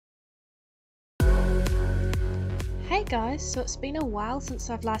guys, so it's been a while since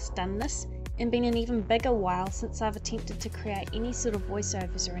I've last done this, and been an even bigger while since I've attempted to create any sort of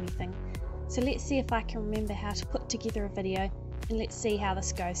voiceovers or anything. So let's see if I can remember how to put together a video, and let's see how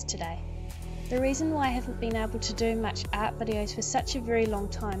this goes today. The reason why I haven't been able to do much art videos for such a very long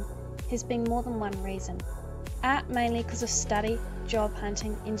time has been more than one reason. Art mainly because of study, job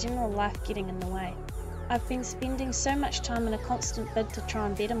hunting, and general life getting in the way. I've been spending so much time in a constant bid to try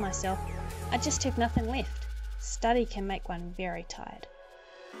and better myself, I just have nothing left. Study can make one very tired.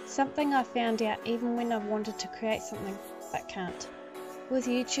 Something I found out even when I've wanted to create something but can't. With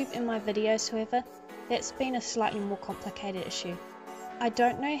YouTube and my videos, however, that's been a slightly more complicated issue. I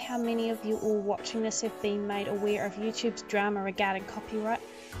don't know how many of you all watching this have been made aware of YouTube's drama regarding copyright,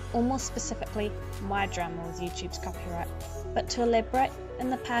 or more specifically, my drama with YouTube's copyright. But to elaborate,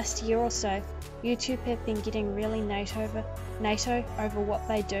 in the past year or so, YouTube have been getting really NATO over what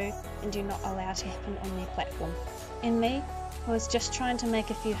they do and do not allow to happen on their platform. And me, who was just trying to make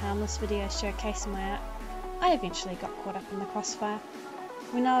a few harmless videos showcasing my art, I eventually got caught up in the crossfire.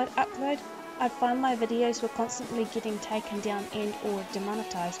 When I would upload, I'd find my videos were constantly getting taken down and or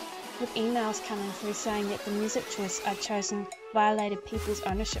demonetized, with emails coming through saying that the music choice I'd chosen violated people's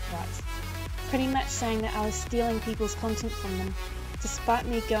ownership rights, pretty much saying that I was stealing people's content from them, despite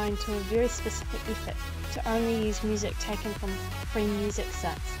me going to a very specific effort to only use music taken from free music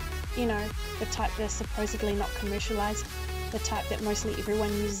sites. You know, the type that is supposedly not commercialized, the type that mostly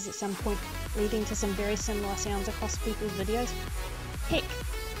everyone uses at some point, leading to some very similar sounds across people's videos. Heck,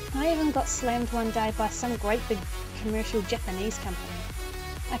 I even got slammed one day by some great big commercial Japanese company.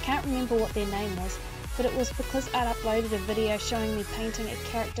 I can't remember what their name was, but it was because I'd uploaded a video showing me painting a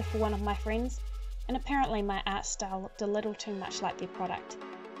character for one of my friends, and apparently my art style looked a little too much like their product.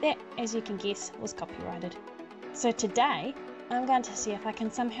 That, as you can guess, was copyrighted. So today, I'm going to see if I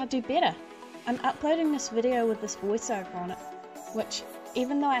can somehow do better. I'm uploading this video with this voiceover on it, which,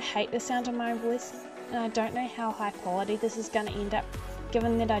 even though I hate the sound of my own voice, and I don't know how high quality this is going to end up,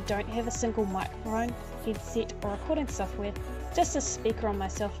 given that I don't have a single microphone, headset or recording software, just a speaker on my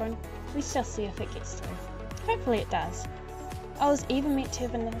cell phone, we shall see if it gets through. Hopefully it does. I was even meant to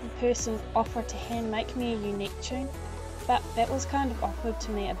have another person offer to hand make me a unique tune, but that was kind of offered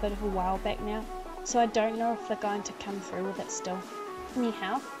to me a bit of a while back now, so I don't know if they're going to come through with it still.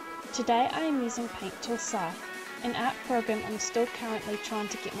 Anyhow, today I am using Paint Tool Sci, an art program I'm still currently trying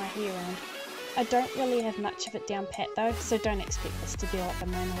to get my head around. I don't really have much of it down pat though, so don't expect this to be like a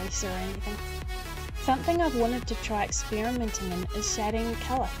Mona Lisa or anything. Something I've wanted to try experimenting in is shading and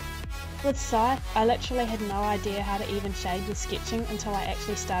colour. With Sci, I literally had no idea how to even shade with sketching until I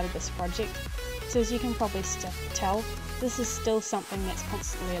actually started this project, so as you can probably tell, this is still something that's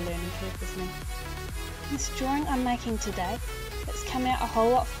constantly a learning curve with me. This drawing I'm making today, it's come out a whole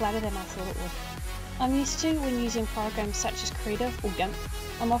lot flatter than I thought it would. I'm used to, when using programs such as Creative or GIMP,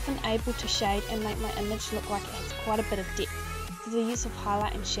 I'm often able to shade and make my image look like it has quite a bit of depth through the use of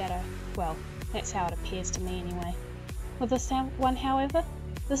highlight and shadow. Well, that's how it appears to me anyway. With this one, however,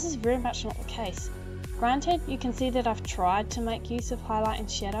 this is very much not the case. Granted, you can see that I've tried to make use of highlight and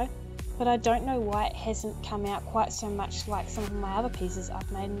shadow, but I don't know why it hasn't come out quite so much like some of my other pieces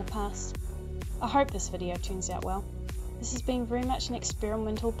I've made in the past. I hope this video turns out well. This has been very much an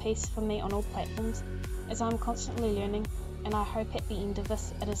experimental piece for me on all platforms, as I'm constantly learning, and I hope at the end of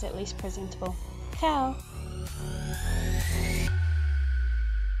this it is at least presentable. Ciao!